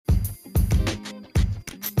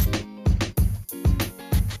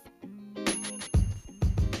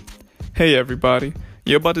Hey everybody,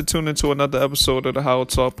 you're about to tune into another episode of the How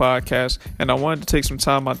Talk podcast, and I wanted to take some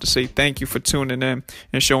time out to say thank you for tuning in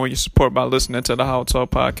and showing your support by listening to the How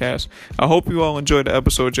Talk podcast. I hope you all enjoyed the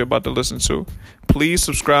episode you're about to listen to. Please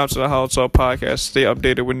subscribe to the How Talk podcast, stay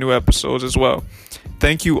updated with new episodes as well.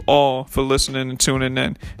 Thank you all for listening and tuning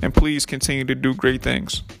in, and please continue to do great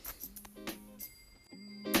things.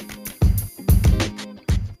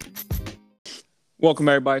 Welcome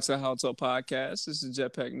everybody to the How Talk podcast. This is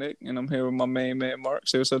Jetpack Nick, and I'm here with my main man Mark.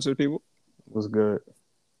 Say what's up to the people. What's good?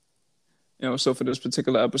 So for this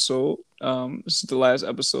particular episode, this is the last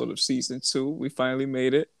episode of season 2. We finally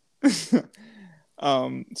made it.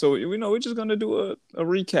 So we're just gonna do a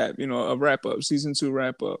recap, a wrap up, season 2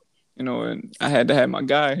 wrap up. And I had to have my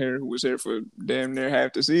guy here who was here for damn near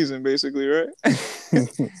half the season, basically, right?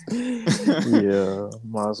 Yeah,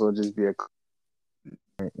 might as well just be a.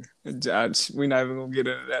 We're not even gonna get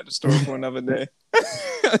into that story for another day.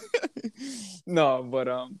 No, but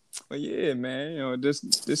yeah, man.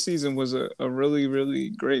 This season was a really,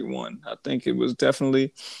 really great one. I think it was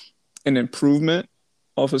definitely an improvement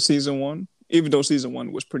off of season 1, even though season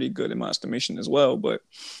 1 was pretty good in my estimation as well. But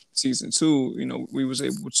season 2, we was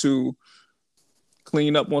able to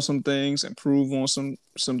clean up on some things, improve on some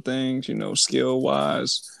things, skill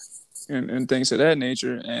wise, and things of that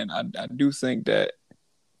nature. And I do think that.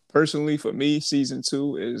 Personally, for me, season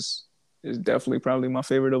 2 is definitely probably my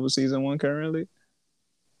favorite over season 1 currently.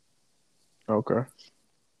 Okay.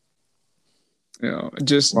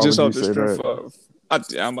 Just off the strength of,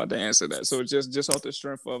 I'm about to answer that. So just off the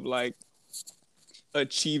strength of like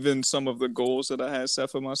achieving some of the goals that I had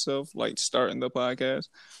set for myself, like starting the podcast.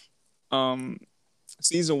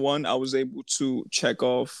 Season 1, I was able to check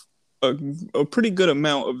off a pretty good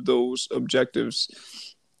amount of those objectives.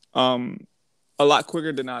 A lot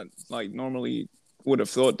quicker than I normally would have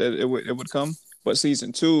thought that it would come. But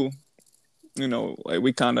season 2,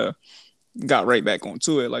 we kind of got right back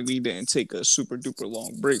onto it. Like we didn't take a super duper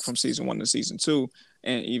long break from season 1 to season 2.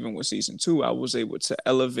 And even with season 2, I was able to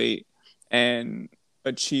elevate and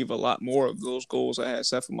achieve a lot more of those goals I had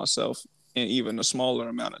set for myself in even a smaller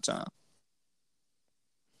amount of time.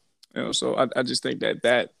 So I just think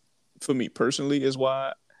that for me personally is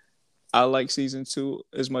why I like season 2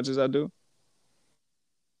 as much as I do.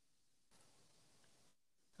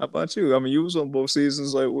 How about you? I mean, you was on both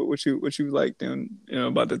seasons. Like, what you liked, and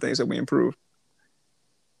about the things that we improved.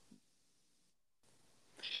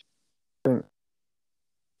 I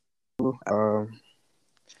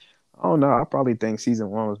don't know. I probably think season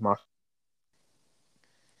 1 was my.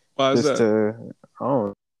 Why is that?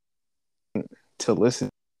 To listen,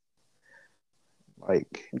 I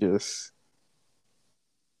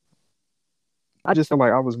just feel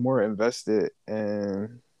like I was more invested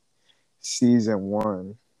in season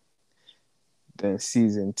 1 than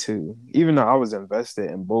season 2, even though I was invested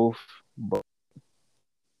in both. But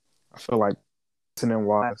I feel like listening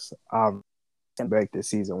wise, I've been back to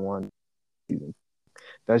season 1.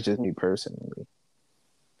 That's just me personally.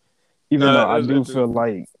 Even though I do feel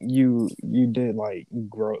like you did like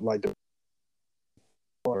grow like the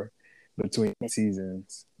more between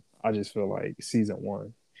seasons. I just feel like season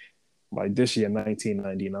 1, like this year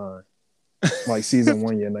 1999, like season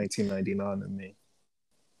 1 year 1999 to me.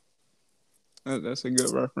 That's a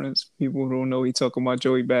good reference. People who don't know, he talking about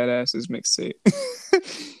Joey Badass's mixtape.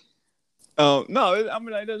 No, I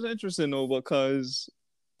mean that's interesting though, because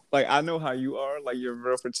like I know how you are. Like you're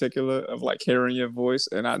real particular of like hearing your voice,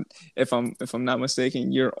 and if I'm not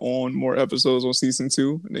mistaken, you're on more episodes on season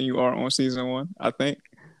 2 than you are on season 1. I think.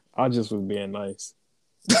 I just was being nice.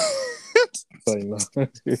 Like, no.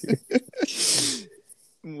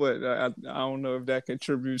 What I don't know if that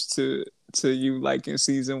contributes to you liking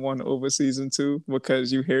season 1 over season 2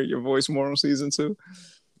 because you hear your voice more on season 2.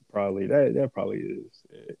 Probably that probably is,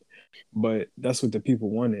 but that's what the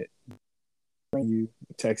people wanted. You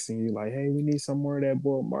texting you like, hey, we need some more of that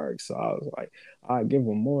boy Mark. So I was like, I give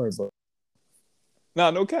them more, but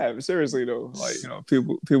no cap. Seriously though, like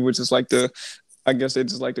people just like I guess they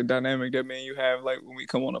just like the dynamic that me and you have, like when we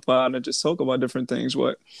come on a pod and just talk about different things.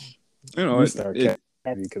 But no, you didn't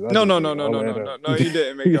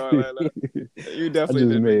make all that up. You definitely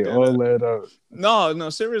didn't make all that up. No,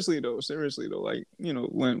 seriously though, like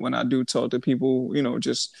when I do talk to people,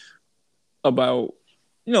 just about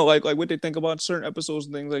like what they think about certain episodes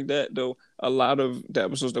and things like that. Though a lot of the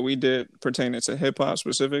episodes that we did pertaining to hip hop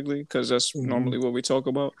specifically, because that's normally what we talk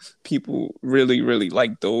about. People really, really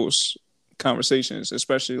like those conversations,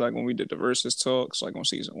 especially like when we did the versus talks, like on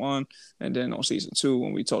season 1, and then on season 2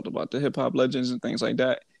 when we talked about the hip hop legends and things like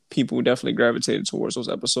that. People definitely gravitated towards those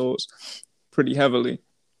episodes pretty heavily.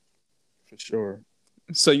 For sure.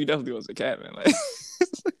 So you definitely was a Catman, like.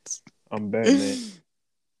 I'm Batman.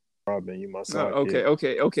 Robin, you my No, sidekick.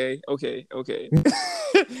 okay.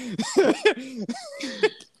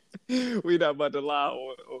 We not about to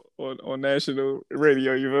lie on national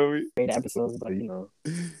radio. You feel me? Great episodes, but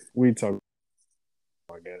we talk.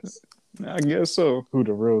 I guess I guess so. who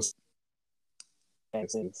the real is?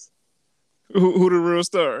 Who the real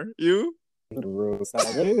star? You? Who the real star?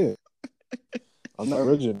 Yeah. I'm not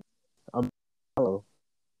original. I'm hello.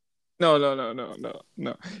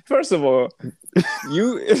 No. First of all,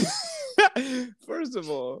 you. First of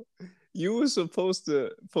all, you were supposed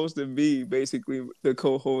to be basically the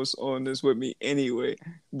co-host on this with me anyway,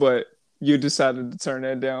 but you decided to turn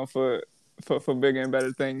that down for bigger and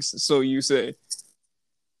better things. So you say.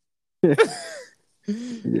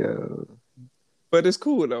 Yeah. But it's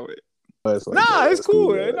cool though. It's like Nah, that. it's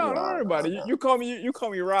cool. Yeah. No, don't worry about it. You call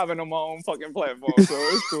me Robin on my own fucking platform, so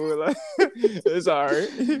it's cool. Like, it's all right.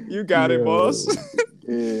 You got it, boss.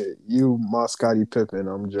 Yeah, you my Scottie Pippen.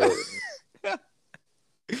 I'm Jordan.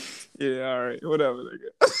 Yeah, all right, whatever, nigga.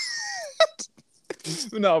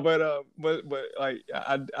 No, but like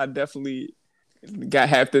I definitely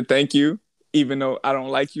have to thank you, even though I don't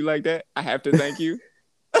like you like that. I have to thank you.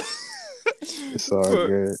 It's all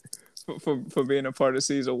good. For being a part of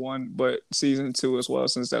season 1, but season 2 as well,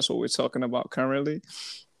 since that's what we're talking about currently.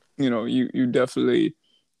 You definitely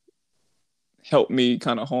helped me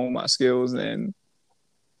kind of hone my skills, and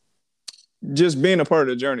just being a part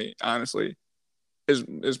of the journey, honestly,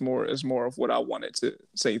 is more of what I wanted to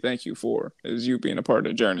say thank you for, is you being a part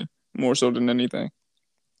of the journey more so than anything.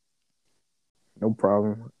 No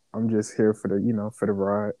problem. I'm just here for the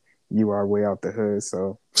ride. You are way out the hood,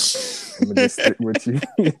 so I'm gonna just stick with you.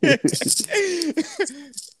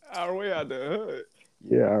 Our way out the hood.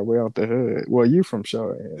 Yeah, way out the hood. Well, you from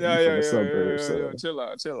Charlotte. Yeah. You from the suburbs. So.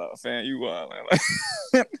 Chill out, fam. You wild.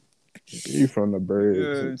 You from the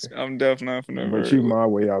birds. Yeah, I'm definitely from the birds. But you my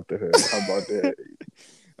way out the hood. How about that?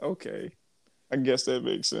 Okay. I guess that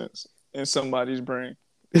makes sense in somebody's brain.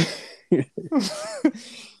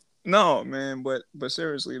 No, man, but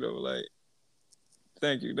seriously though, like,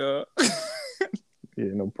 thank you, dog.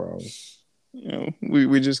 Yeah, no problem.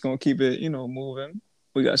 We just gonna keep it, moving.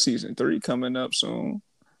 We got season 3 coming up soon.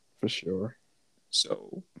 For sure.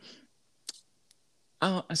 So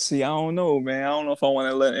I don't know, man. I don't know if I want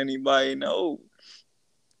to let anybody know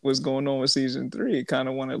what's going on with season 3. Kind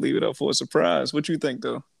of want to leave it up for a surprise. What you think,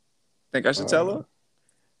 though? Think I should tell her?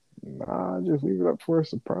 Nah, just leave it up for a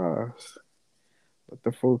surprise. Let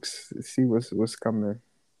the folks see what's coming.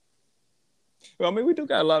 Well, I mean, we do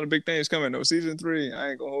got a lot of big things coming, though. Season 3, I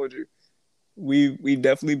ain't gonna hold you. We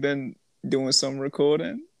definitely been doing some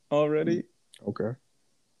recording already. Okay.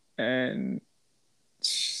 And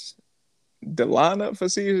the lineup for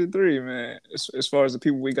season 3, man, as far as the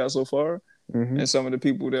people we got so far, and some of the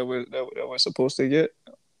people that we're supposed to get,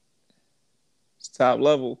 it's top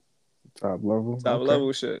level. Top level. Top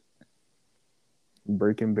level shit.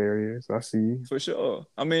 Breaking barriers. I see you. For sure.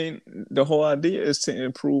 I mean, the whole idea is to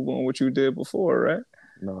improve on what you did before, right?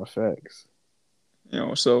 No, facts.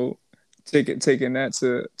 So taking that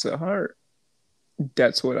to heart,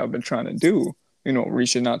 that's what I've been trying to do.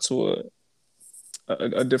 Reaching out to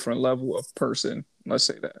a different level of person. Let's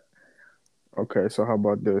say that. Okay, so how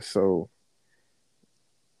about this? So,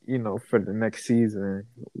 for the next season,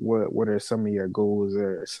 what are some of your goals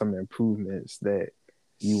or some improvements that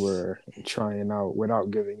you were trying out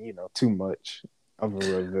without giving, too much of a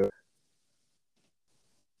reveal?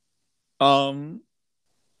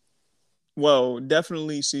 Well,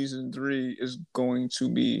 definitely season 3 is going to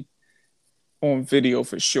be on video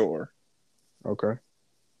for sure. Okay.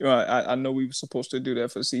 I know we were supposed to do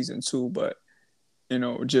that for season 2, but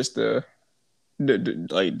just the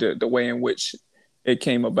way in which it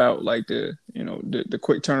came about, like the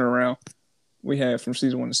quick turnaround we had from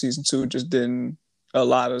season 1 to season 2 just didn't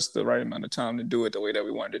allow us the right amount of time to do it the way that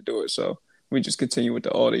we wanted to do it. So we just continue with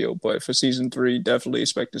the audio. But for season 3, definitely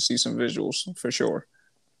expect to see some visuals for sure.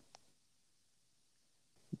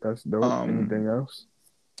 That's dope. Anything else?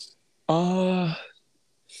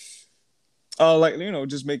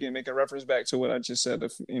 Just making reference back to what I just said,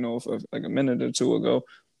 like a minute or two ago.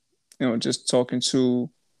 Just talking to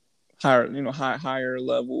higher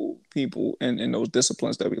level people in those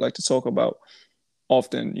disciplines that we like to talk about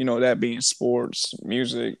often. That being sports,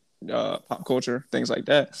 music, pop culture, things like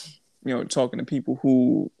that. Talking to people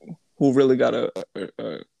who really got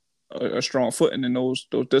a strong footing in those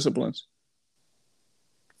disciplines.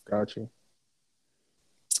 Gotcha.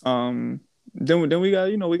 Then we got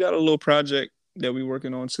we got a little project that we're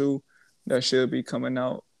working on too that should be coming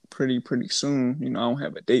out pretty soon. I don't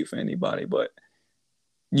have a date for anybody, but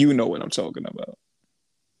You know what I'm talking about.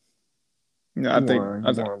 Yeah, I You think want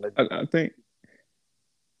I, you want to I think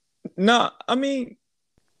no.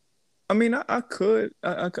 I could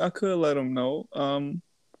I could let them know.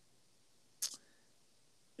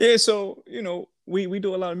 Yeah. So we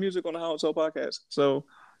do a lot of music on the How Talk podcast. So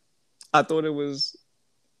I thought it was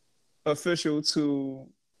official to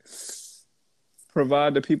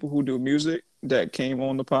provide the people who do music that came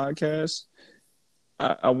on the podcast.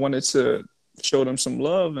 I wanted to show them some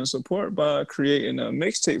love and support by creating a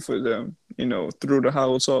mixtape for them, through the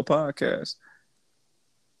Hollow Talk podcast,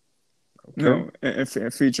 okay.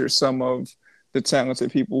 and feature some of the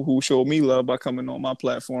talented people who showed me love by coming on my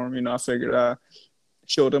platform. I figured I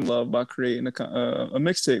show them love by creating a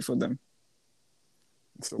mixtape for them.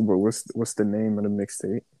 So, but what's the name of the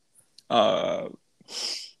mixtape? Uh,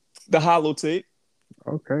 the Hollow Tape.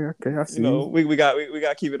 Okay, okay, I see you. We got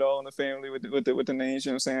to keep it all in the family with the names.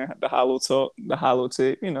 You know what I'm saying? The Hollow Talk, the Hollow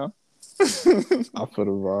Tape. I feel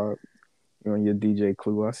the vibe. You on your DJ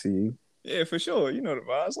Clue? I see you. Yeah, for sure. You know the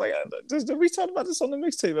vibes. Like we talked about this on the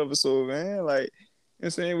mixtape episode, man. Like, you know what I'm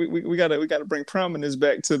saying, we gotta bring prominence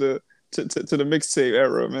back to the mixtape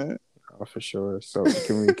era, man. Oh, for sure. So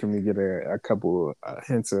can we get a couple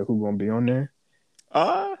hints of who gonna be on there?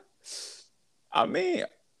 Uh I mean,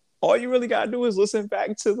 all you really gotta do is listen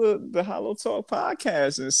back to the Hollow Talk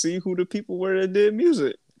podcast and see who the people were that did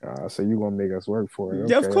music. So you gonna make us work for it?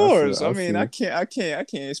 Yeah, of Okay, I see. course. I I mean, I see.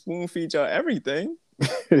 can't spoon feed y'all everything.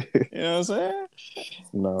 You know what I'm saying?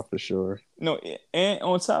 No, for sure. No, and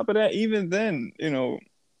on top of that, even then,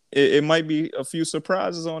 it might be a few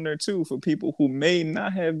surprises on there too for people who may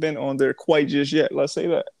not have been on there quite just yet. Let's say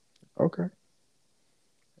that. Okay.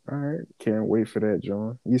 All right. Can't wait for that,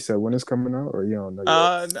 John. You said when it's coming out, or you don't know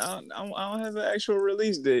yet? I don't have an actual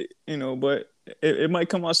release date, but it might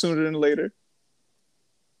come out sooner than later.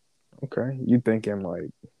 Okay. You thinking like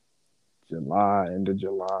July, end of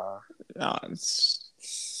July? Uh,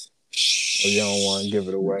 Or you don't want to give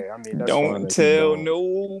it away? I mean, that's fine don't if you tell don't.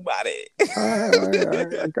 nobody. All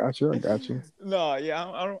right. I got you. I got you. No, yeah,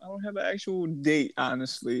 I don't have an actual date.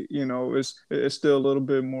 Honestly, it's still a little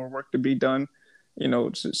bit more work to be done.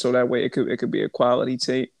 So that way it could be a quality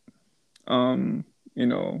tape. We all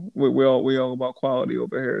about quality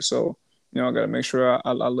over here, so I got to make sure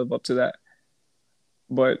I live up to that.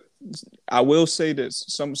 But I will say this: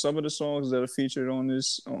 some of the songs that are featured on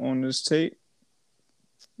this tape,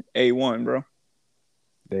 A1, bro,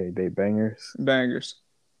 They bangers. bangers.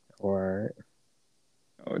 All right.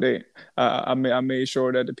 Oh, I made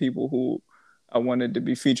sure that the people who I wanted to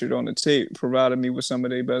be featured on the tape provided me with some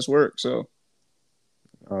of their best work. So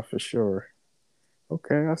For sure.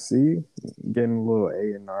 Okay, I see you. Getting a little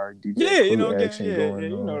A&R DJ yeah, Clue getting, action yeah, going you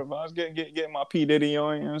know on. the vibes. Getting my P Diddy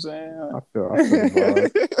on. You know what I'm I feel the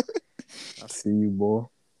vibe. saying? I see you, boy.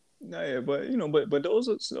 No, yeah, but those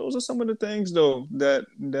are some of the things though that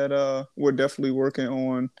we're definitely working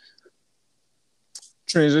on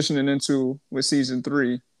transitioning into with season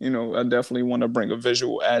 3. I definitely want to bring a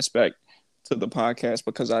visual aspect to the podcast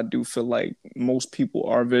because I do feel like most people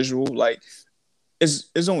are visual. Like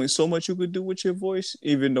it's only so much you could do with your voice,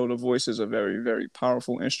 even though the voice is a very, very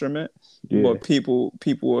powerful instrument. Yeah. But people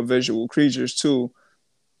are visual creatures too.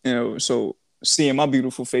 So seeing my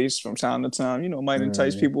beautiful face from time to time, might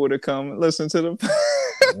entice Mm, people to come listen to the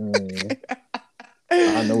mm.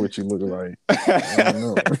 I know what you look like. I don't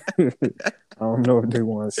know. I don't know if they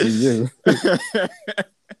want to see you.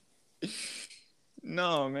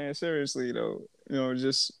 No, man, seriously though,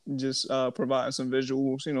 just providing some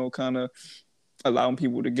visuals, kind of allowing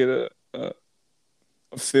people to get a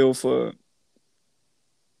feel for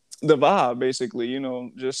the vibe, basically,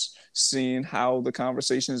 just seeing how the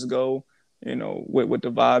conversations go, what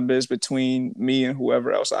the vibe is between me and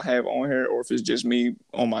whoever else I have on here, or if it's just me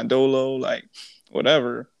on my dolo, like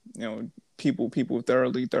whatever, people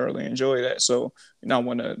thoroughly enjoy that. So, I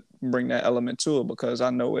want to bring that element to it because I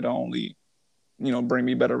know it only, bring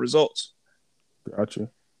me better results. Gotcha.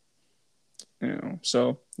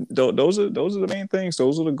 So those are the main things.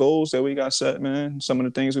 Those are the goals that we got set, man. Some of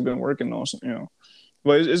the things we've been working on,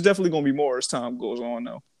 but it's definitely gonna be more as time goes on,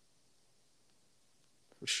 though.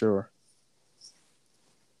 For sure.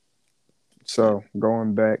 So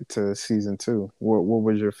going back to season 2, what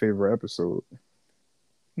was your favorite episode?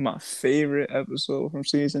 My favorite episode from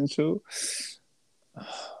season 2.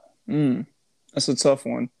 That's a tough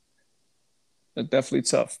one. That's definitely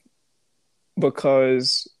tough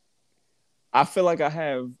because I feel like I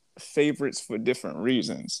have favorites for different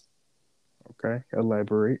reasons. Okay,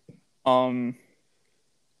 elaborate. Um.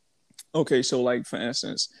 Okay, so like for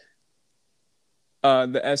instance,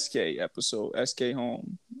 the SK episode, SK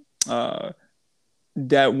Home. Uh,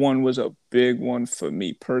 that one was a big one for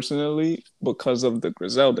me personally because of the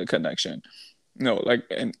Griselda connection. No, like,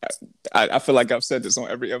 and I feel like I've said this on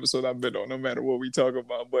every episode I've been on, no matter what we talk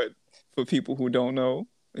about. But for people who don't know,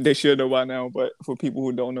 they should know by now. But for people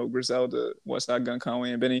who don't know, Griselda, Westside Gun,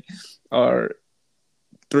 Conway, and Benny are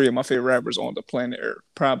three of my favorite rappers on the planet Earth.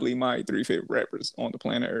 Probably my three favorite rappers on the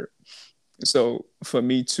planet Earth. So for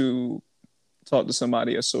me to talk to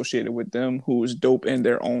somebody associated with them who was dope in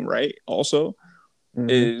their own right, also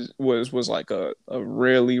Mm-hmm. was like a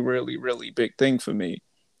really really really big thing for me.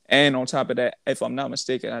 And on top of that, if I'm not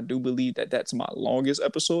mistaken, I do believe that that's my longest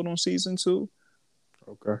episode on season two.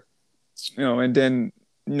 Okay. And then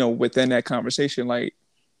within that conversation, like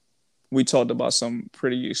we talked about some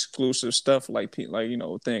pretty exclusive stuff, like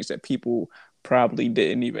things that people probably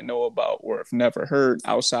didn't even know about or have never heard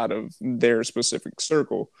outside of their specific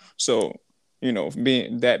circle. So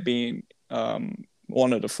being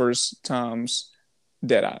one of the first times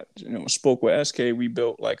that I spoke with SK, we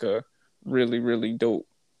built like a really really dope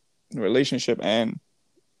relationship and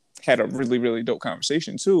had a really really dope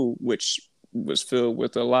conversation too, which was filled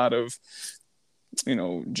with a lot of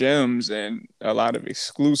gems and a lot of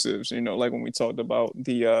exclusives. Like when we talked about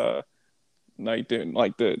the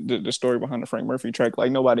story behind the Frank Murphy track,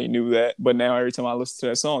 like nobody knew that, but now every time I listen to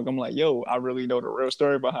that song, I'm like, yo, I really know the real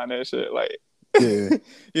story behind that shit. Like, Yeah.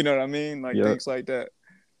 you know what I mean? Like Yep. things like that.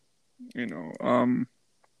 You know,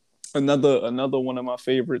 another one of my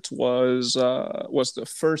favorites was the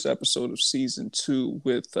first episode of season two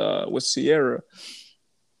with Sierra.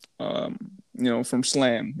 From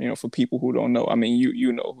Slam. For people who don't know, I mean,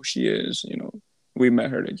 you know who she is. We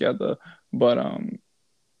met her together, but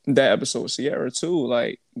that episode with Sierra too,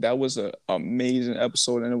 like that was a amazing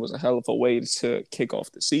episode, and it was a hell of a way to kick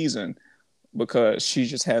off the season because she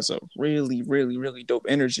just has a really, really, really dope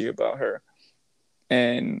energy about her,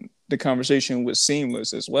 and the conversation was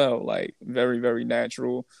seamless as well, like very, very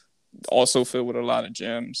natural, also filled with a lot of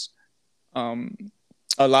gems. Um,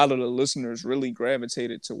 a lot of the listeners really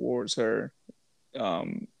gravitated towards her,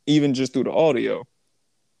 even just through the audio.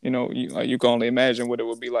 You can only imagine what it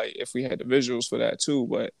would be like if we had the visuals for that too.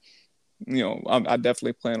 But I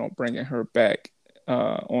definitely plan on bringing her back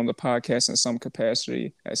on the podcast in some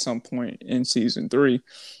capacity at some point in season three.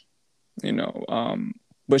 You know,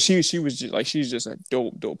 but she was just like she's just a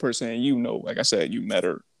dope person, and like I said, you met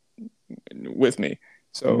her with me,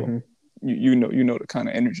 so Mm-hmm. you know the kind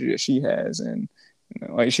of energy that she has, and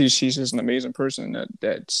like she's just an amazing person that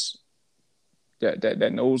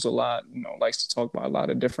knows a lot, likes to talk about a lot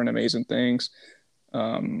of different amazing things,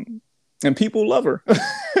 and people love her.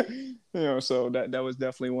 So that was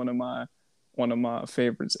definitely one of my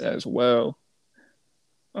favorites as well.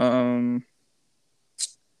 Um,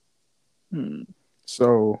 hmm.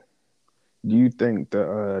 So, do you think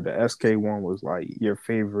the SK one was like your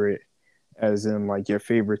favorite, as in like your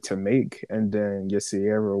favorite to make, and then your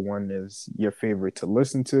Sierra one is your favorite to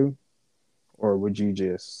listen to, or would you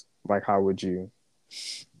just like how would you?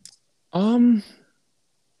 um,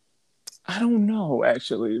 I don't know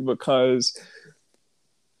actually because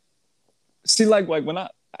see, like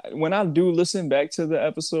when I do listen back to the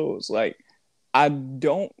episodes, like I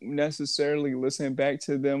don't necessarily listen back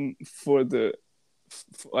to them for the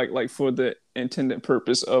like for the intended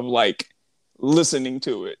purpose of like listening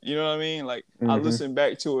to it. You know what I mean? Like I Mm-hmm. listen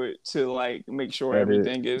back to it to like make sure Edit,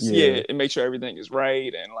 everything is yeah, and make sure everything is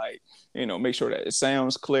right and like make sure that it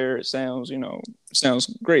sounds clear, it sounds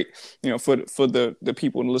great. For the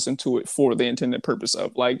people to listen to it for the intended purpose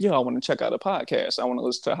of like, I want to check out a podcast. I want to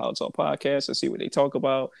listen to How to Talk podcast and see what they talk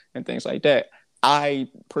about and things like that. I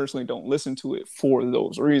personally don't listen to it for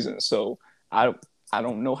those reasons. So I I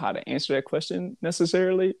don't know how to answer that question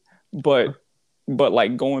necessarily, but okay.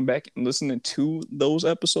 like going back and listening to those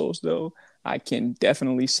episodes though, I can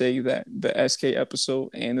definitely say that the SK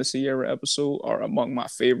episode and the Sierra episode are among my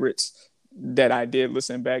favorites that I did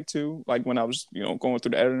listen back to. Like when I was, going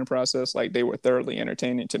through the editing process, like they were thoroughly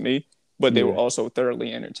entertaining to me, but they were Yeah, also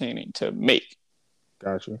thoroughly entertaining to make.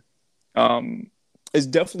 gotcha. Um, it's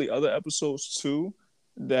definitely other episodes too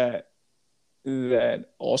that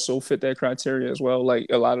also fit that criteria as well. Like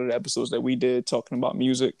a lot of the episodes that we did talking about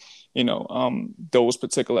music, those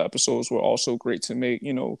particular episodes were also great to make,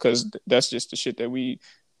 because that's just the shit that we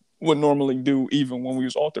would normally do even when we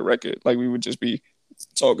was off the record. Like we would just be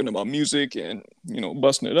talking about music and,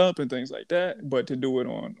 busting it up and things like that. But to do it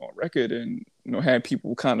on record and, have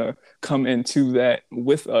people kind of come into that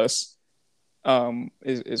with us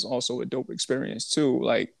is also a dope experience too.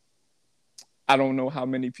 Like I don't know how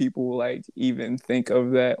many people like even think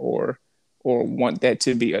of that or want that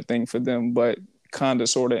to be a thing for them, but kind of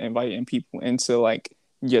sort of inviting people into like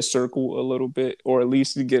your circle a little bit, or at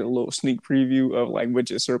least you get a little sneak preview of like what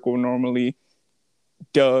your circle normally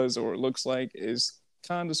does or looks like, is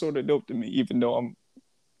kind of sort of dope to me, even though I'm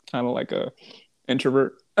kind of like a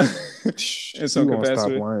introvert in You some won't stop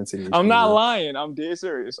capacity. lying to these I'm not people. lying. I'm dead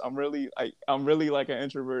serious. I'm really like an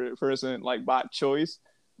introverted person, like by choice.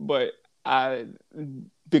 But I,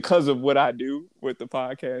 because of what I do with the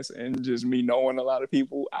podcast and just me knowing a lot of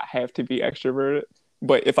people, I have to be extroverted.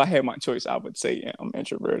 But if I had my choice, I would say yeah, I'm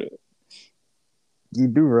introverted. You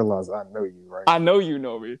do realize I know you, right? I know you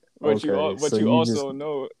know me, Okay, so but you you just also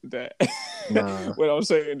know that nah, what I'm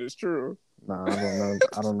saying is true. nah. I don't know.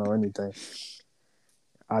 I don't know anything.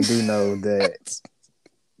 I do know that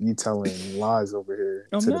you telling lies over here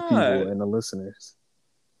I'm to the people not. and the listeners.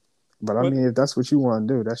 But I What? mean, if that's what you want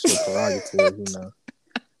to do, that's your prerogative.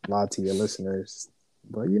 Lie to your listeners.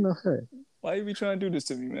 But hey, Why you be trying to do this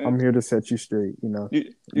to me, man? I'm here to set you straight. You,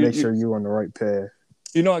 you, Make you, sure you're on the right path.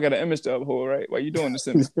 you know I got an image to uphold, right? Why you doing this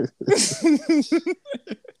to me?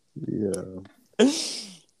 Yeah.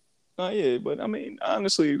 Oh yeah, but I mean,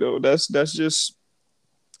 honestly though, that's just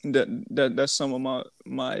that's some of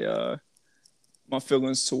my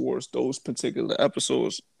feelings towards those particular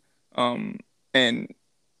episodes, and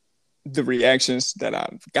the reactions that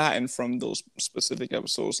I've gotten from those specific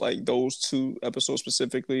episodes, like those two episodes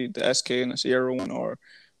specifically, the SK and the Sierra one,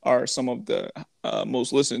 are some of the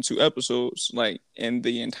most listened to episodes, like in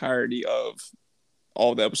the entirety of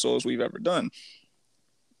all the episodes we've ever done.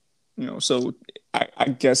 So I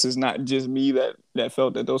guess it's not just me that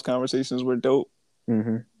felt that those conversations were dope.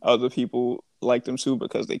 Mm-hmm. Other people like them too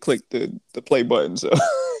because they clicked the play button. So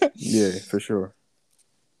Yeah, for sure.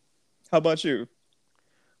 how about you?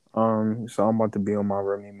 So I'm about to be on my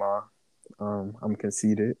Remy Ma. I'm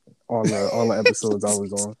conceited. All the episodes I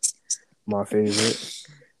was on, my favorite.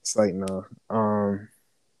 It's like no.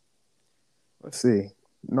 Let's see.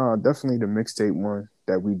 No, definitely the mixtape one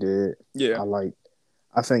that we did. Yeah. I like.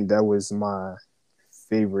 I think that was my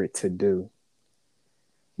favorite to do.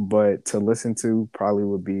 But to listen to probably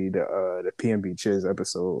would be the PNB Chiz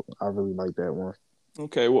episode. I really like that one.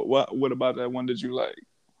 Okay. What about that one did you like?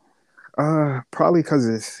 Probably because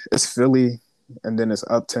it's Philly and then it's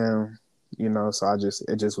Uptown, So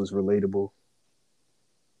it just was relatable.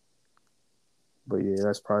 But yeah,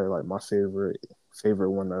 that's probably like my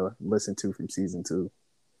favorite one to listen to from season 2.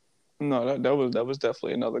 No, that was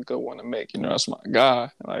definitely another good one to make. That's my guy.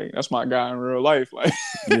 Like that's my guy in real life. Like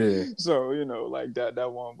Yeah, so, like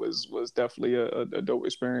that one was definitely a dope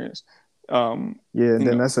experience. yeah, and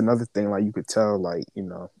then that's another thing. Like you could tell, like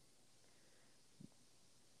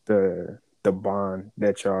the bond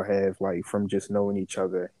that y'all have, like from just knowing each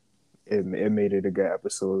other. It made it a good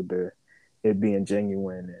episode. It being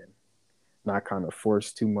genuine and not kind of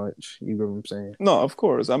forced too much. You know what I'm saying? No, of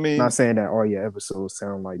course. I mean, Not saying that all your episodes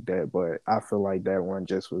sound like that, but I feel like that one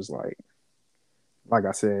just was like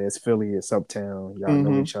I said, it's Philly, it's Uptown. Y'all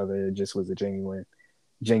know each other. It just was a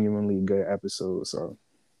genuinely good episode. So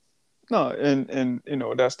no, and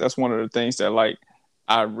that's one of the things that like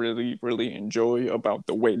I really really enjoy about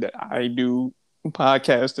the way that I do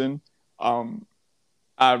podcasting.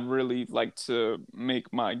 I really like to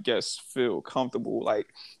make my guests feel comfortable, like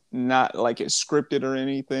not like it's scripted or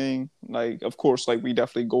anything. Like, of course, like we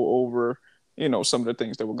definitely go over, some of the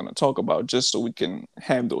things that we're going to talk about just so we can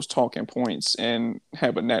have those talking points and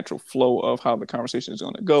have a natural flow of how the conversation is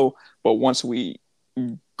going to go. But once we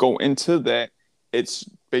go into that, it's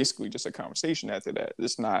basically just a conversation after that.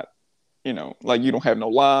 It's not, like you don't have no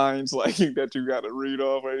lines like that you got to read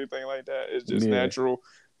off or anything like that. It's just yeah, natural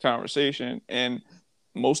conversation. And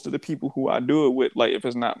most of the people who I do it with, like if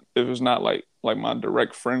it's not like my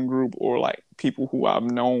direct friend group or like people who I've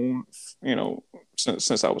known,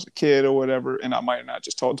 since I was a kid or whatever, and I might not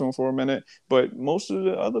just talk to them for a minute, but most of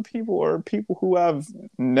the other people are people who I've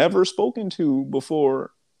never spoken to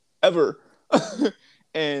before, ever.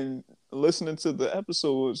 And listening to the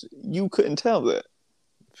episodes, you couldn't tell that,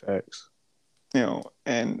 facts.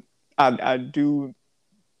 And I do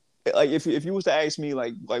like if you was to ask me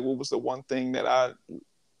like what was the one thing that I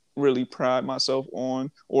really pride myself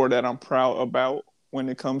on or that I'm proud about when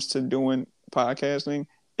it comes to doing podcasting,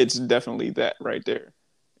 it's definitely that right there.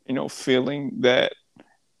 Feeling that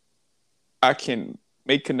I can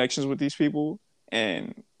make connections with these people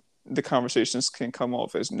and the conversations can come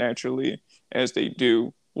off as naturally as they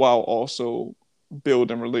do while also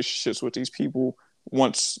building relationships with these people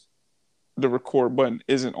once the record button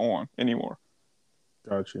isn't on anymore.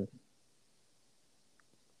 Gotcha.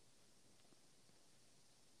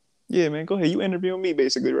 Yeah, man, go ahead. You interviewing me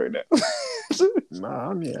basically right now. Nah,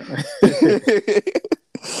 I mean, I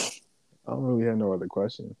don't really have no other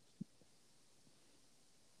question.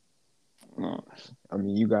 I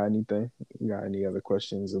mean, you got anything? You got any other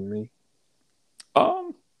questions of me?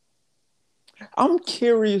 Um, I'm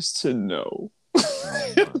curious to know. Oh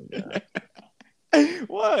my god.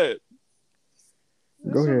 What?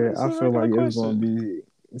 Go ahead. It's I a feel regular like it's gonna question.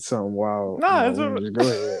 be something wild in Nah, my it's a wings. Go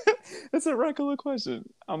ahead. it's a regular question.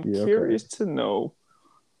 I'm Yeah, okay. curious to know,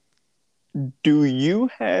 do you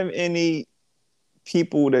have any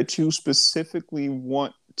people that you specifically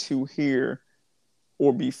want to hear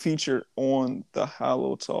or be featured on the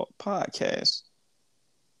Hollow Talk podcast?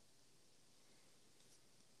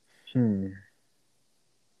 Hmm.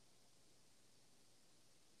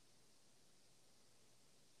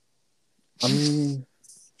 I mean,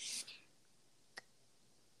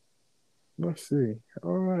 let's see.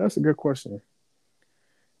 That's a good question.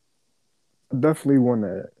 I definitely want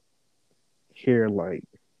to hear like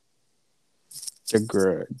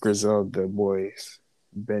the Griselda boys,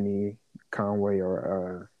 Benny Conway,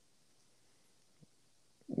 or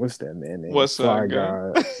what's that man name? What's Fly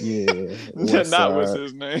gun? Guy. Yeah, West Not what's Side.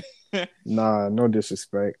 his name. Nah, no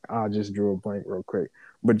disrespect. I just drew a blank real quick.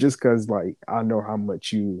 But just cause like I know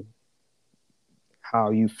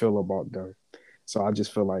how you feel about them. So I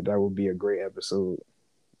just feel like that would be a great episode.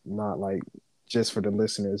 Not like just for the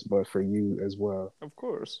listeners, but for you as well. Of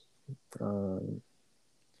course. Um,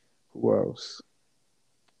 who else?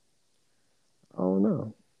 I don't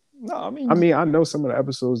know. No, I I mean, mean, I know some of the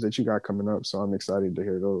episodes that you got coming up, so I'm excited to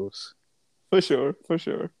hear those. for sure, for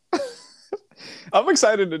sure. I'm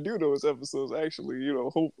excited to do those episodes. Actually,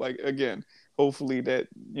 hope like again, hopefully that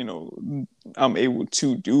I'm able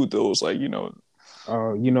to do those. Like You know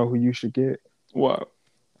who you should get? what?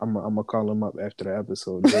 I'm gonna call him up after the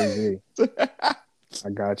episode. Jay-Z. I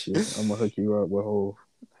got you. I'm gonna hook you up with whole.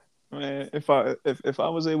 Man, if I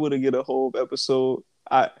was able to get a whole episode,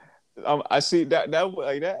 I see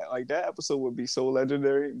that episode would be so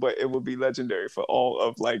legendary, but it would be legendary for all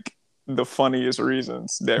of like the funniest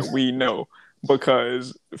reasons that we know.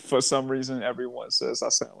 Because for some reason everyone says I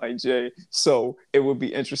sound like Jay, so it would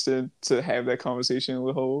be interesting to have that conversation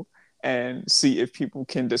with Hov and see if people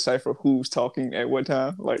can decipher who's talking at what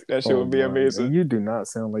time. Like that shit Oh would be my god, amazing. you do not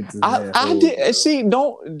sound like this I man I Hove, did bro. see.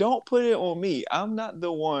 Don't put it on me. I'm not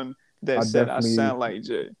the one that I said I definitely sound like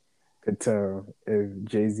Jay. could tell if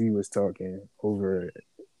Jay-Z was talking over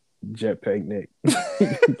Jetpack Nick.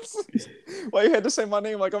 Why you had to say my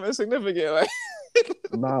name like I'm insignificant? Like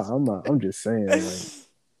Nah, I'm not. I'm just saying, like,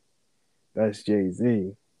 that's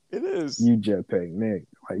Jay-Z. it is. You Jetpack Nick.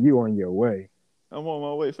 Like, you on your way. I'm on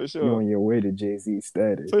my way for You sure. on your way to Jay-Z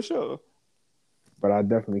status. For sure. But I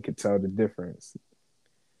definitely could tell the difference.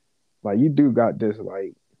 Like, you do got this,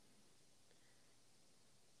 like,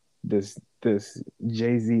 this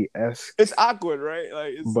Jay-Z-esque, It's awkward, right?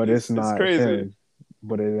 Like it's but it's it's it's not crazy. him.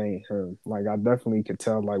 But it ain't him. Like, I definitely could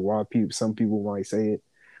tell, like, why some people might say it,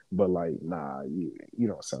 but like, nah, you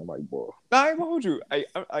don't sound like boy. Nah, I ain't gonna hold you.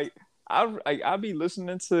 I be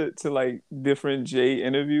listening to like different Jay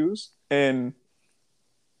interviews, and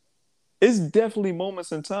it's definitely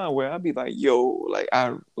moments in time where I'd be like, yo,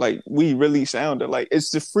 like we really sounded like it's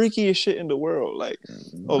the freakiest shit in the world. Like,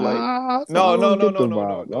 oh, like Nah, no, I no, don't no, get no, the no, no,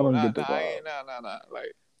 vibe. I no, don't nah, get nah, the I vibe. ain't, nah.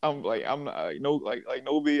 I'm not like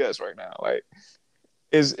no BS right now. Like,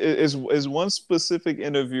 is one specific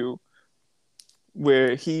interview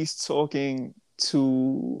where he's talking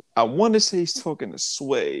to, I want to say he's talking to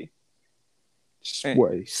Sway. And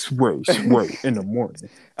Sway in the morning.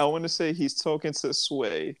 I want to say he's talking to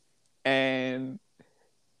Sway, and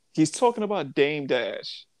he's talking about Dame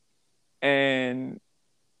Dash, and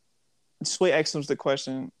Sway asks him the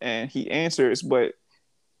question, and he answers. But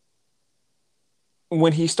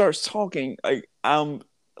when he starts talking, like I'm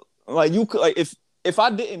like you could like if I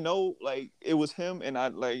didn't know like it was him, and I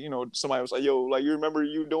like somebody was like, "Yo, like you remember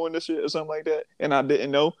you doing this shit or something like that," and I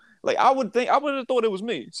didn't know, like I would have thought it was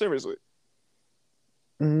me. Seriously,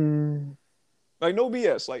 Mm, like no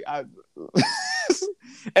BS. Like I.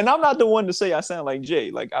 And I'm not the one to say I sound like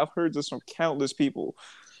Jay. Like I've heard this from countless people.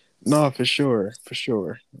 no, for sure, for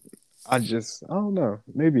sure. I don't know.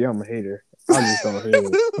 Maybe I'm a hater. I just don't hear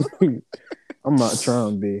it. I'm not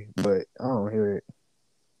trying to be, but I don't hear it.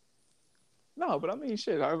 No, but I mean,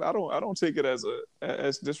 shit. I don't take it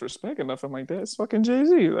as disrespect or nothing like that. It's fucking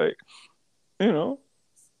Jay-Z. Like you know,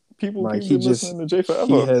 people Like people been listening to Jay he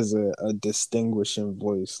forever has a distinguishing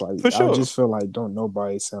voice. Like for I sure. just feel like don't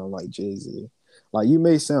nobody sound like Jay-Z. Like you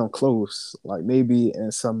may sound close, like maybe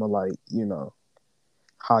in some of like,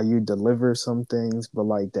 how you deliver some things, but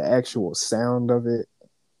like the actual sound of it,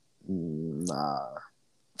 nah,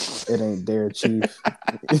 it ain't there, Chief.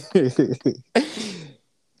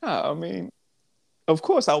 Nah, I mean, of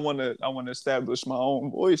course, I want to establish my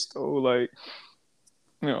own voice though. Like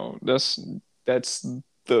that's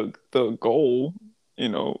the goal. You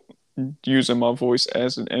know, using my voice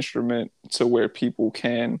as an instrument to where people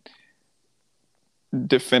can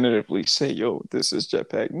definitively say, "Yo, this is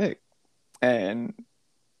Jetpack Nick," and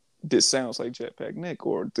this sounds like Jetpack Nick,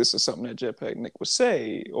 or this is something that Jetpack Nick would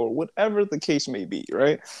say, or whatever the case may be,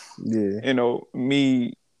 right? Yeah.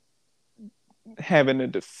 Me having a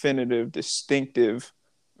definitive, distinctive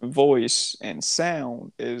voice and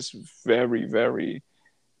sound is very, very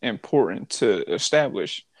important to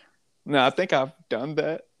establish. Now, I think I've done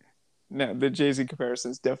that. Now, the Jay-Z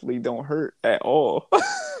comparisons definitely don't hurt at all.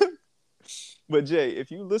 But Jay,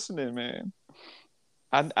 if you listening, man,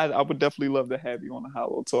 I would definitely love to have you on the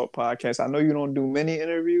Hollow Talk podcast. I know you don't do many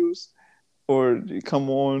interviews or come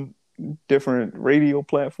on different radio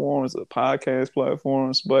platforms or podcast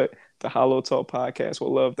platforms, but the Hollow Talk podcast would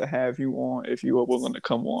love to have you on if you are willing to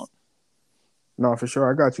come on. No, for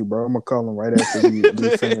sure. I got you, bro. I'm gonna call him right after we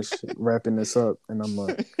finish wrapping this up, and I'm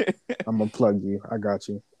gonna plug you. I got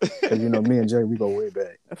you, because me and Jay, we go way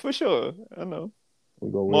back. For sure, I know.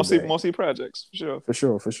 We go way back. Mossy projects, for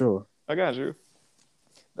sure. For sure. I got you.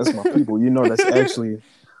 That's my people. That's actually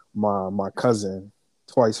my cousin,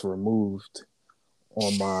 twice removed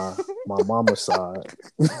on my mama's side.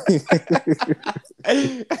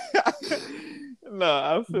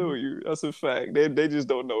 Nah, I feel you. That's a fact. They just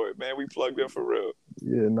don't know it, man. We plugged in for real.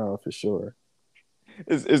 Yeah, no, for sure.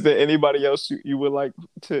 Is there anybody else you would like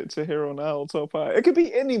to hear on the Hollow Talk Pod? It could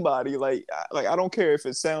be anybody. Like I don't care if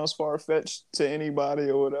it sounds far fetched to anybody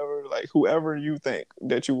or whatever. Like whoever you think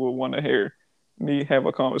that you would want to hear me have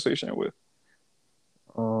a conversation with.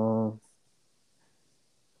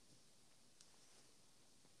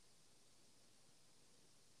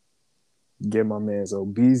 Get my man's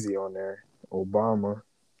Obeezy on there. Obama.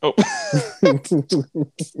 Oh.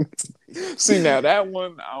 See, now that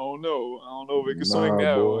one, I don't know. I don't know if we can swing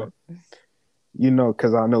that one.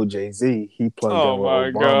 Because I know Jay-Z, he plugged in with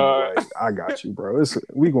Obama. God. Like, I got you, bro.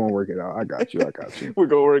 We gonna work it out. I got you. We're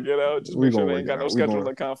gonna work it out. Just make sure they ain't got no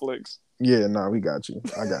scheduling conflicts. Yeah, we got you.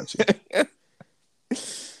 I got you.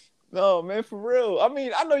 No, man, for real. I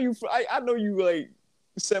mean, I know you like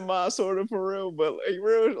semi sort of for real, but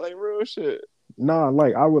real shit. Nah,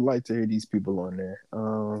 I would like to hear these people on there.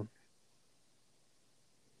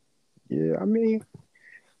 Yeah, I mean,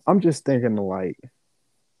 I'm just thinking of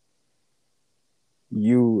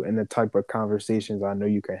you and the type of conversations I know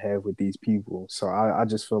you can have with these people. So I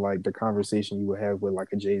just feel like the conversation you would have with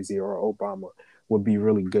a Jay-Z or Obama would be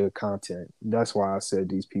really good content. That's why I said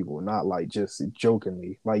these people, not just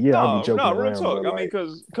jokingly. I'll be joking around. Real talk. I mean,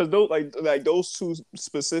 because those two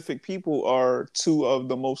specific people are two of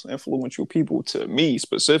the most influential people to me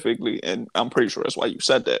specifically, and I'm pretty sure that's why you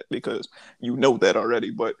said that, because you know that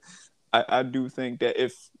already. But I do think that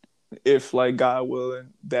if God willing,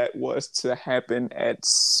 that was to happen at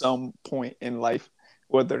some point in life,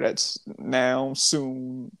 whether that's now,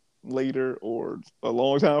 soon, later, or a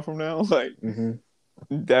long time from now,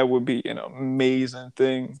 that would be an amazing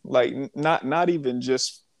thing. Not even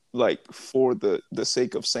just for the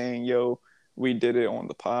sake of saying, yo, we did it on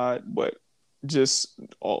the pod, but just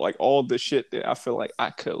all the shit that I feel like I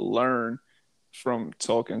could learn from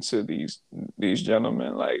talking to these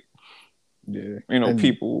gentlemen. Yeah,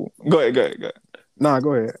 people. Go ahead. Nah,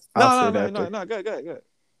 go ahead. No, go ahead.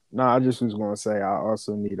 Nah, I just was gonna say I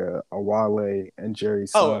also need a Wale and Jerry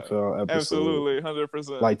Seinfeld episode. Absolutely,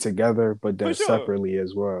 100%. Together, but then separately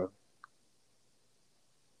as well.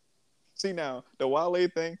 See, now the Wale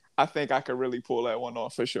thing, I think I could really pull that one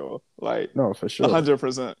off for sure. No, for sure,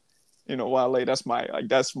 100%. Wale,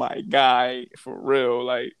 that's my guy for real.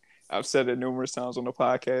 I've said it numerous times on the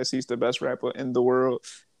podcast. He's the best rapper in the world,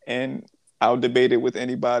 and I'll debate it with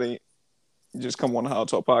anybody. Just come on the Hollow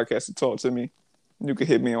Talk podcast and talk to me. You can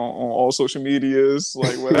hit me on all social medias,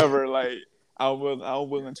 whatever. I'm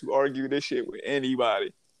willing to argue this shit with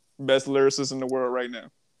anybody. Best lyricist in the world right now.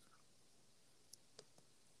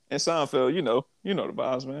 And Seinfeld, you know the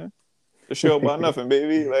vibes, man. The show about nothing,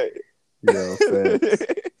 baby. Yo, thanks.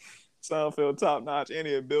 Seinfeld top notch, and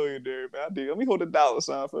he a billionaire, man. Let me hold $1,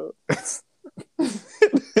 Seinfeld.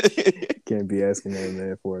 Can't be asking that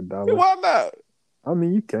man for $1. Why not? I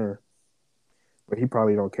mean, you can, but he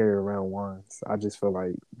probably don't carry around ones. I just feel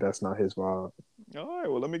like that's not his vibe. All right,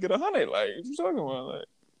 well, let me get 100. What you talking about?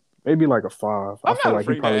 Maybe a 5. I feel like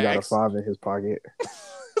he probably got a 5 in his pocket.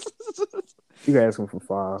 You can ask him for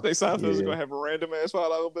 5. They Seinfeld's gonna have a random ass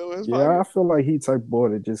 $5 bill in his pocket. Yeah, I feel like he type boy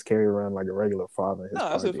to just carry around a regular 5 in his pocket. No,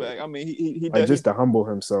 that's a fact. I mean, he just to humble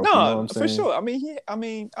himself. No, you know what I'm saying? For sure. I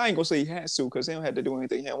mean, I ain't gonna say he has to, because he don't have to do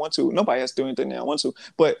anything he don't want to. Nobody has to do anything they don't want to.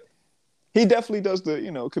 But he definitely does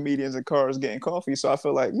the comedians in cars getting coffee. So I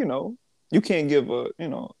feel like you can't give a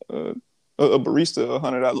barista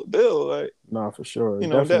 $100 bill. Like Nah, for sure. He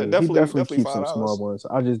definitely definitely keeps some small $5. ones.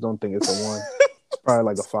 I just don't think it's a one. It's probably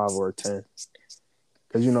like a 5 or a 10.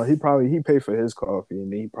 Because he paid for his coffee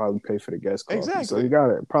and then he probably paid for the guest coffee. So he Exactly. got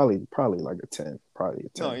it probably like a 10. Probably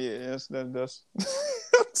a No, 10. yeah, that's.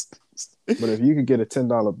 But if you could get a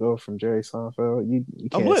 $10 bill from Jerry Seinfeld, you I'm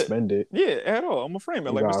can't lit. spend it. Yeah, at all. I'm gonna frame it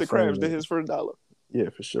You like gotta Mr. Krabs frame did it. his first dollar. Yeah,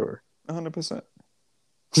 for sure. 100%.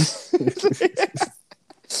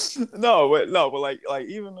 But like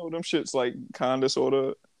even though them shits like kinda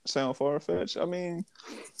sorta sound far fetched, I mean,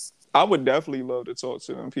 I would definitely love to talk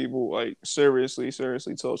to them people. Like seriously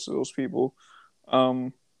talk to those people.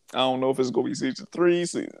 Um, I don't know if it's gonna be season 3,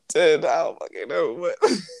 season 10. I don't fucking know, but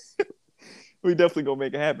we definitely gonna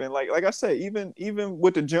make it happen. Like I said, even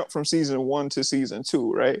with the jump from season 1 to season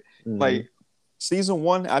 2, right? Mm-hmm. Like season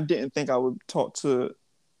 1, I didn't think I would talk to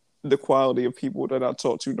the quality of people that I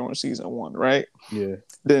talked to during season 1, right? Yeah.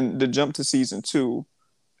 Then the jump to season 2,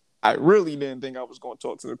 I really didn't think I was going to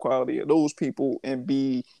talk to the quality of those people and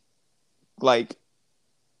be like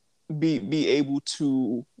be able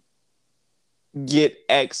to get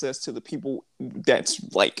access to the people that's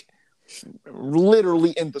like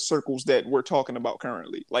literally in the circles that we're talking about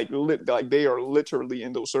currently. Like they are literally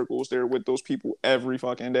in those circles. They're with those people every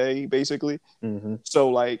fucking day, basically. Mm-hmm. So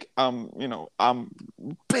like I'm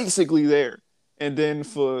basically there. And then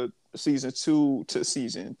for season 2 to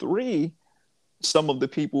season 3, some of the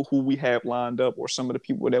people who we have lined up or some of the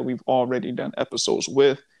people that we've already done episodes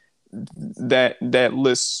with, that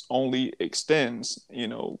list only extends,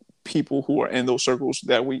 people who are in those circles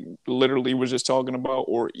that we literally were just talking about,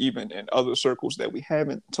 or even in other circles that we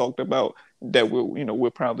haven't talked about that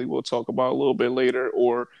we'll probably will talk about a little bit later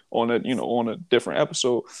or on a different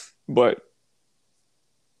episode. But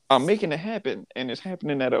I'm making it happen, and it's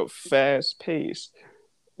happening at a fast pace,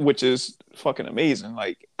 which is fucking amazing.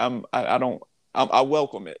 Like I don't, I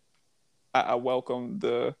welcome it. I welcome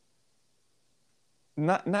the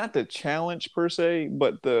not the challenge per se,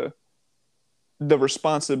 but the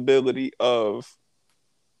responsibility of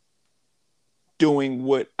doing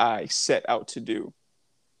what I set out to do.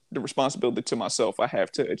 The responsibility to myself. I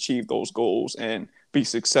have to achieve those goals and be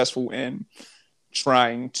successful in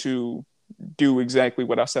trying to do exactly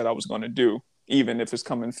what I said I was going to do, even if it's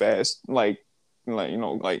coming fast. Like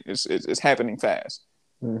it's happening fast.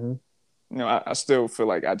 Mm-hmm. I still feel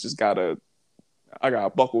like I gotta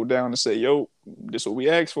buckle down and say, yo, this is what we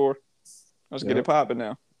asked for. Let's get it Yep. popping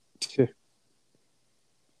now.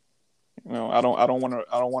 I don't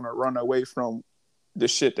want to run away from the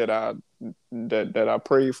shit that I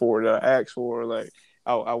prayed for, that I asked for. Like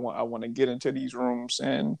I want to get into these rooms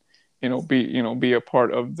and be a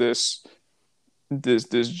part of this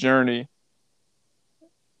journey.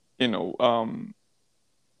 Talking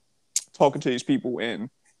to these people and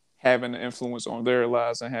having an influence on their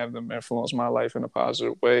lives and have them influence my life in a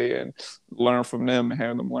positive way and learn from them and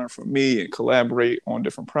have them learn from me and collaborate on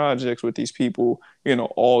different projects with these people,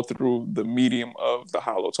 all through the medium of the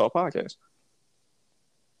Hollow Talk podcast.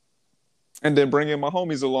 And then bring in my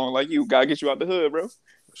homies along, like you. Gotta get you out the hood, bro.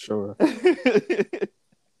 Sure. I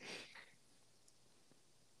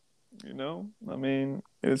mean,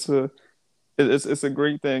 it's a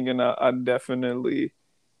great thing, and I definitely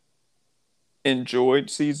enjoyed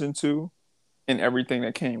season 2 and everything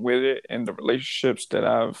that came with it, and the relationships that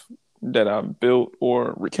I've built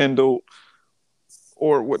or rekindled,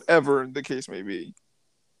 or whatever the case may be.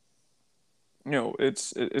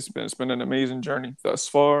 It's been an amazing journey thus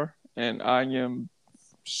far, and I am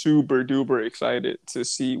super duper excited to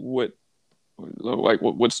see what's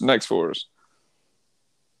next for us.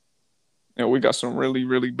 We got some really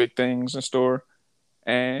really big things in store,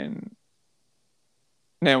 and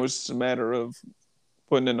now it's just a matter of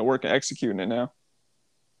putting in the work and executing it now.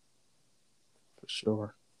 For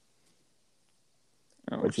sure.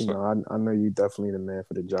 You know, But so I know you definitely the man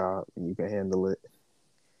for the job and you can handle it.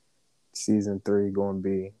 Season 3 gonna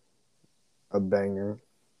be a banger.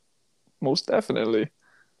 most definitely.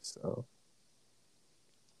 So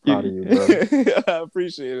proud of you, brother. I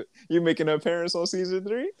appreciate it. You making an appearance on season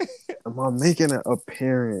 3? Am I making an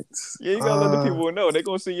appearance? Yeah, you gotta let the people know. They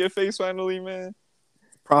gonna see your face finally, man.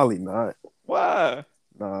 Probably not. Why?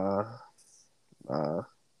 Nah.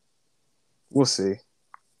 We'll see.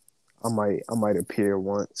 I might appear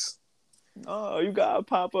once. Oh, you gotta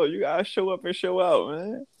pop up. You gotta show up and show out,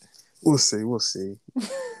 man. We'll see.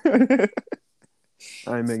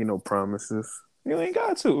 I ain't making no promises. You ain't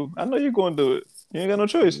got to. I know you're gonna do it. You ain't got no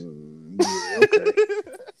choice. Yeah, okay.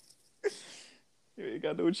 You ain't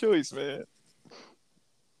got no choice, man.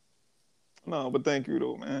 No, but thank you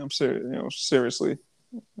though, man. I'm serious. Seriously.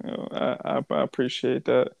 I appreciate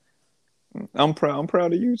that. I'm proud. I'm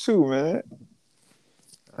proud of you too, man.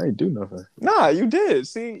 I ain't do nothing. Nah, you did.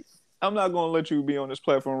 See, I'm not gonna let you be on this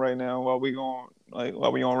platform right now while we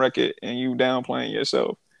on record and you downplaying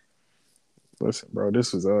yourself. Listen, bro,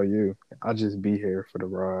 this was all you. I just be here for the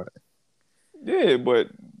ride. Yeah, but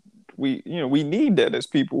we need that as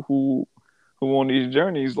people who on these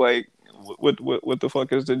journeys. Like, what the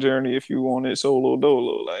fuck is the journey if you on it solo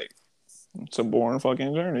dolo? Like, it's a boring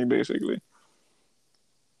fucking journey, basically.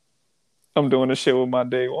 I'm doing this shit with my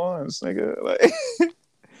day ones, nigga. Like,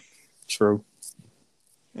 True.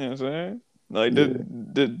 you know what I'm saying? Like, Yeah.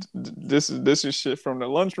 this is shit from the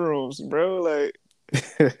lunchrooms, bro. Like,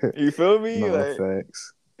 you feel me? No Like,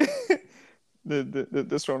 facts.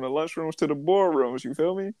 this from the lunchrooms to the boardrooms. You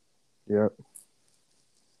feel me? Yep.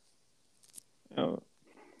 You know,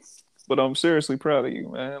 but I'm seriously proud of you,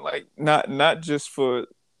 man. Like, not just for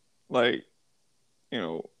like, you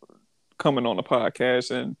know, coming on the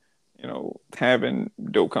podcast and having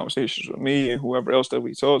dope conversations with me and whoever else that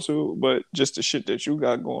we talk to, but just the shit that you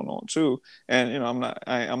got going on too. And I'm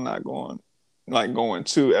not going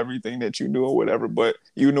to everything that you do or whatever, but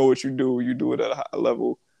you know what you do. You do it at a high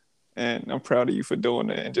level, and I'm proud of you for doing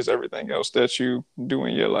it and just everything else that you do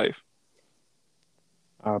in your life.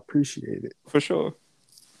 I appreciate it. For sure.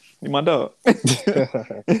 You my dog.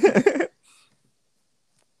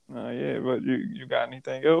 Yeah, but you got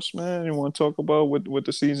anything else, man? You want to talk about with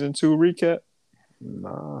the season 2 recap?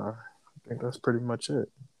 Nah, I think that's pretty much it.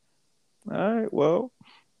 All right, well,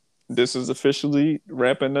 this is officially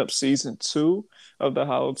wrapping up season 2 of the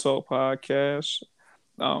Hollow Talk podcast.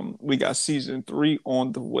 We got season 3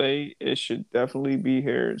 on the way. It should definitely be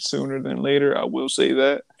here sooner than later. I will say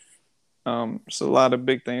that. It's a lot of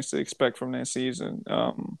big things to expect from that season.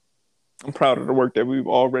 I'm proud of the work that we've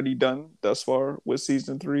already done thus far with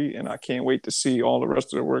season 3, and I can't wait to see all the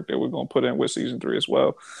rest of the work that we're gonna put in with season 3 as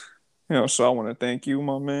well. So I want to thank you,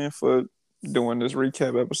 my man, for doing this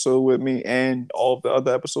recap episode with me and all of the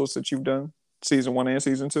other episodes that you've done, season 1 and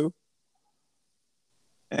season 2,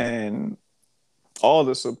 and all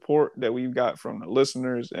the support that we've got from the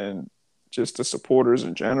listeners and just the supporters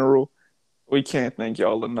in general. We can't thank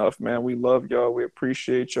y'all enough, man. We love y'all. We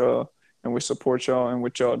appreciate y'all, and we support y'all and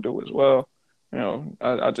what y'all do as well.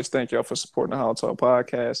 I just thank y'all for supporting the How Talk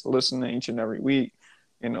podcast, listening each and every week,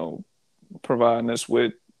 providing us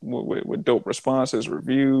with dope responses,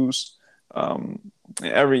 reviews,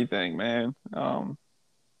 everything, man.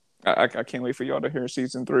 I can't wait for y'all to hear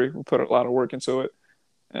season 3. We put a lot of work into it,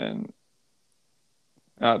 and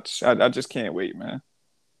I just can't wait, man.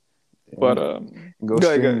 But go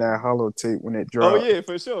stream that hollow tape when it drops. Oh yeah,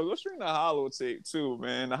 for sure. Go stream the hollow tape too,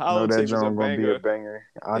 man. The hollow that tape is a drum gonna be banger. a banger.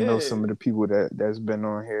 I know some of the people that's been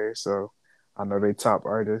on here, so I know they top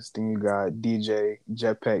artists. Then you got DJ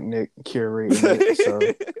Jetpack Nick curating it. So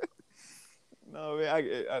no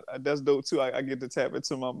man, I that's dope too. I get to tap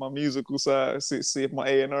into my musical side, see if my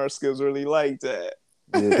A&R skills really like that.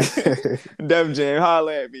 Yeah. Def Jam,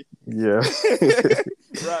 holla at me. Yeah.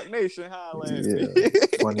 Rock Nation, holla at me.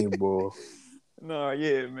 Funny boy. No,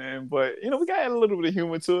 yeah, man. But we gotta add a little bit of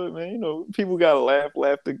humor to it, man. People gotta laugh.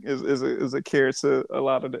 Laughter is a care to a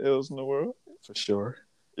lot of the ills in the world. For sure.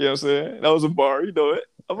 You know what I'm saying? That was a bar, you know it.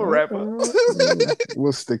 I'm a rapper.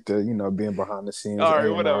 We'll stick to, being behind the scenes. All right,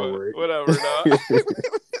 whatever.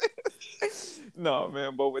 No. No,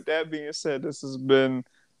 man. But with that being said, this has been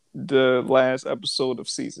the last episode of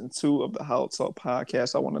season 2 of the How Talk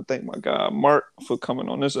podcast. I want to thank my guy Mark for coming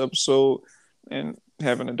on this episode and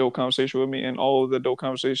having a dope conversation with me and all of the dope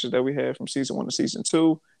conversations that we had from season 1 to season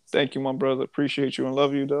 2. Thank you, my brother. Appreciate you and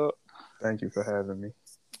love you, dog. Thank you for having me.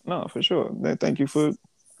 No, for sure. Thank you for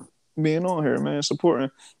being on here, man,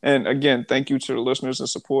 supporting. And again, thank you to the listeners and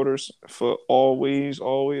supporters for always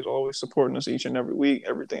supporting us each and every week,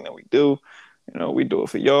 everything that we do. We do it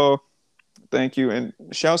for y'all. Thank you. And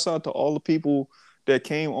shouts out to all the people that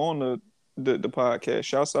came on the podcast.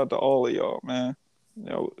 Shouts out to all of y'all, man.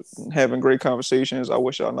 Having great conversations. I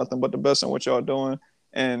wish y'all nothing but the best in what y'all doing.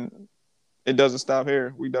 And it doesn't stop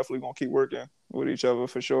here. We definitely gonna keep working with each other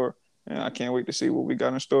for sure. And I can't wait to see what we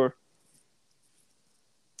got in store.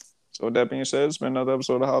 So with that being said, it's been another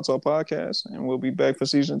episode of How Talk Podcast, and we'll be back for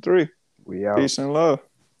season 3. We out. Peace and love.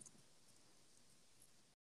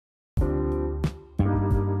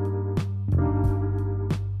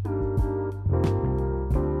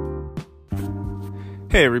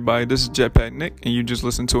 Hey everybody, this is Jetpack Nick, and you just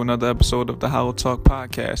listened to another episode of the Hollow Talk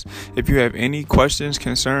podcast. If you have any questions,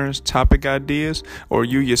 concerns, topic ideas, or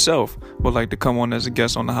you yourself would like to come on as a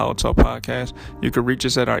guest on the Hollow Talk podcast, you can reach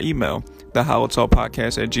us at our email,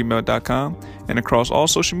 thehollowtalkpodcast@gmail.com, and across all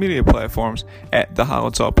social media platforms at the Hollow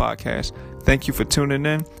Talk podcast. Thank you for tuning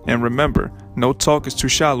in, and remember, no talk is too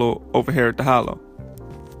shallow over here at the Hollow.